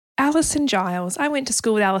Alison Giles. I went to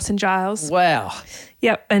school with Alison Giles. Wow.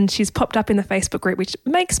 Yep, and she's popped up in the Facebook group, which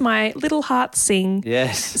makes my little heart sing.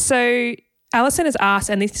 Yes. So Alison has asked,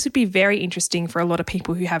 and this would be very interesting for a lot of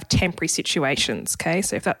people who have temporary situations, okay?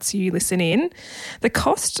 So if that's you, listen in. The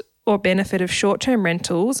cost or benefit of short-term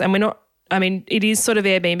rentals, and it is sort of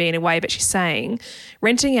Airbnb in a way, but she's saying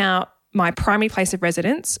renting out my primary place of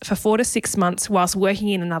residence for 4 to 6 months whilst working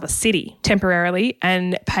in another city temporarily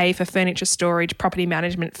and pay for furniture storage, property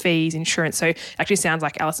management fees, insurance. So it actually sounds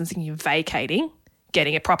like Alison's thinking of vacating,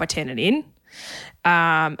 getting a proper tenant in,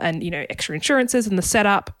 and, extra insurances and the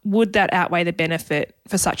setup. Would that outweigh the benefit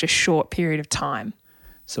for such a short period of time?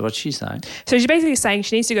 So what's she saying? So she's basically saying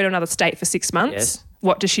she needs to go to another state for 6 months. Yes.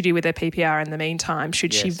 What does she do with her PPR in the meantime?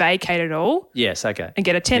 Should she vacate it all? Yes, okay. And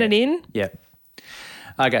get a tenant in? Yeah.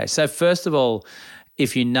 Okay, so first of all,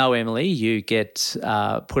 if you know Emily, you get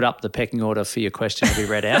put up the pecking order for your question to be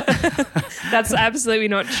read out. That's absolutely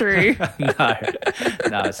not true.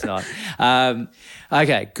 No, it's not.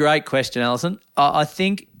 Okay, great question, Alison. I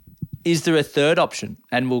think, is there a third option?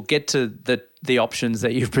 And we'll get to the options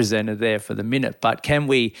that you've presented there for the minute. But can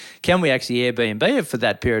we actually Airbnb it for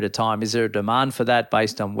that period of time? Is there a demand for that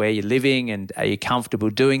based on where you're living, and are you comfortable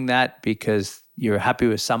doing that because you're happy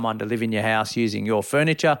with someone to live in your house using your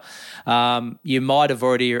furniture? You might have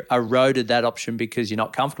already eroded that option because you're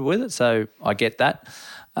not comfortable with it, so I get that.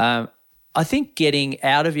 I think getting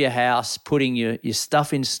out of your house, putting your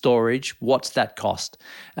stuff in storage, what's that cost?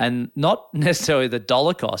 And not necessarily the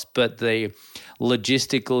dollar cost, but the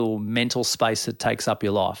logistical mental space that takes up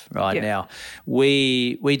your life right now.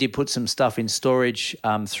 We did put some stuff in storage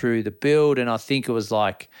through the build, and I think it was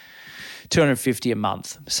like $250 a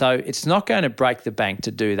month. So it's not going to break the bank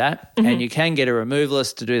to do that. Mm-hmm. And you can get a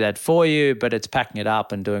removalist to do that for you, but it's packing it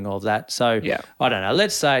up and doing all of that. So I don't know,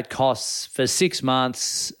 let's say it costs for 6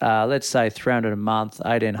 months, let's say $300 a month,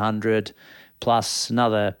 $1,800 plus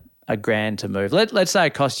another $1,000 to move. Let's say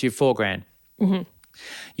it costs you $4,000. Mm-hmm.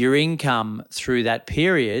 Your income through that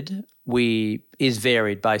period is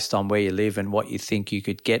varied based on where you live and what you think you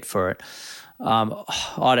could get for it.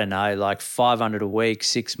 I don't know, like $500 a week,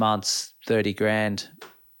 6 months, $30,000.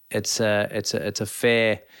 It's a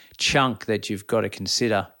fair chunk that you've got to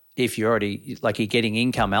consider if you're already you're getting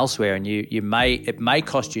income elsewhere, and it may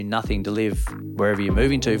cost you nothing to live wherever you're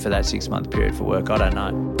moving to for that 6 month period for work. I don't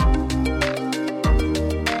know.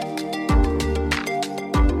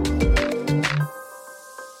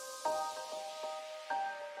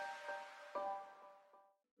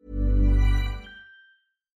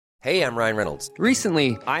 Hey, I'm Ryan Reynolds.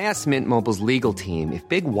 Recently, I asked Mint Mobile's legal team if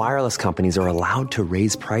big wireless companies are allowed to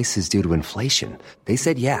raise prices due to inflation. They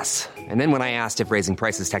said yes. And then when I asked if raising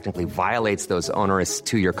prices technically violates those onerous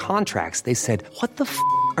 2-year contracts, they said, "What the f***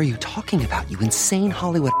 are you talking about, you insane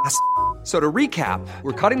Hollywood ass?" So to recap,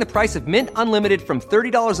 we're cutting the price of Mint Unlimited from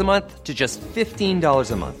 $30 a month to just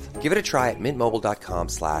 $15 a month. Give it a try at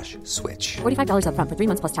mintmobile.com/switch. $45 up front for 3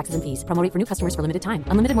 months plus taxes and fees. Promo rate for new customers for limited time.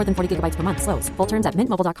 Unlimited more than 40 gigabytes per month. Slows full terms at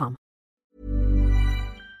mintmobile.com.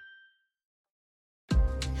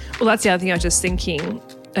 Well, that's the other thing I was just thinking.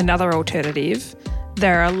 Another alternative,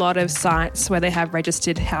 there are a lot of sites where they have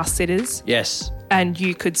registered house sitters. Yes. And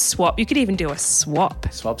you could swap. You could even do a swap.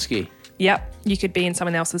 Swapski. Yep. You could be in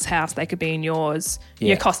someone else's house. They could be in yours. Yeah.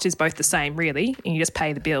 Your cost is both the same, really, and you just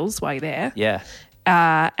pay the bills while you're there. Yeah.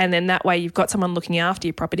 And then that way you've got someone looking after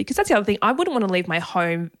your property. Because that's the other thing. I wouldn't want to leave my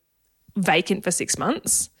home vacant for 6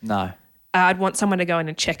 months. No. I'd want someone to go in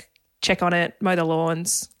and check on it, mow the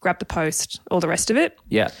lawns, grab the post, all the rest of it.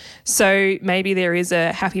 Yeah. So maybe there is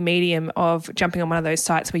a happy medium of jumping on one of those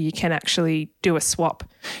sites where you can actually do a swap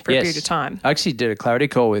for a period of time. I actually did a clarity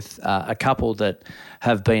call with a couple that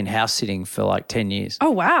have been house sitting for like 10 years. Oh,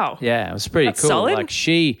 wow. Yeah, it was pretty That's cool. solid. Like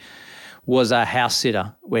she was a house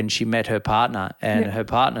sitter when she met her partner, and her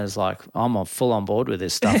partner's like, I'm full on board with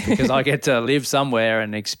this stuff because I get to live somewhere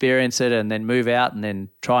and experience it and then move out and then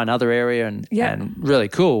try another area and really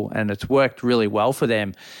cool. And it's worked really well for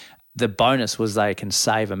them. The bonus was they can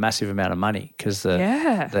save a massive amount of money because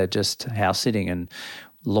they're just house sitting and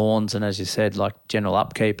lawns and, as you said, like general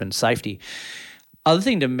upkeep and safety. Other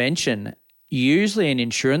thing to mention, usually in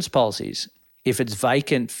insurance policies, if it's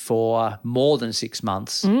vacant for more than 6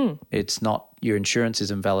 months, it's not, your insurance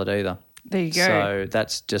isn't valid either. There you go. So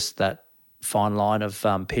that's just that fine line of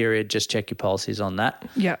period. Just check your policies on that.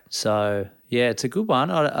 Yeah. So, yeah, it's a good one.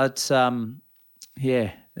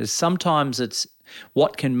 Sometimes it's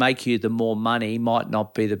what can make you the more money might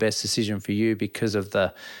not be the best decision for you because of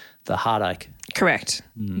the heartache. Correct.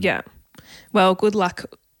 Yeah. Well, good luck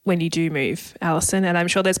when you do move, Alison. And I'm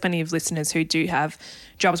sure there's plenty of listeners who do have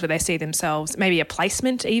jobs where they see themselves, maybe a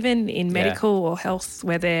placement even in medical or health,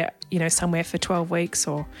 where they're, somewhere for 12 weeks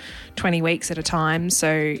or 20 weeks at a time.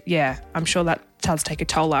 So, yeah, I'm sure that does take a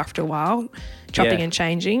toll after a while, chopping and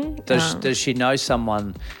changing. Does she know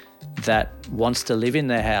someone that wants to live in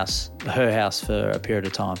her house for a period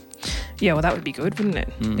of time? Yeah, well, that would be good, wouldn't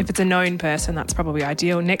it? If it's a known person, that's probably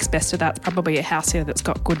ideal. Next best to that's probably a house here that's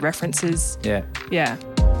got good references. Yeah. Yeah.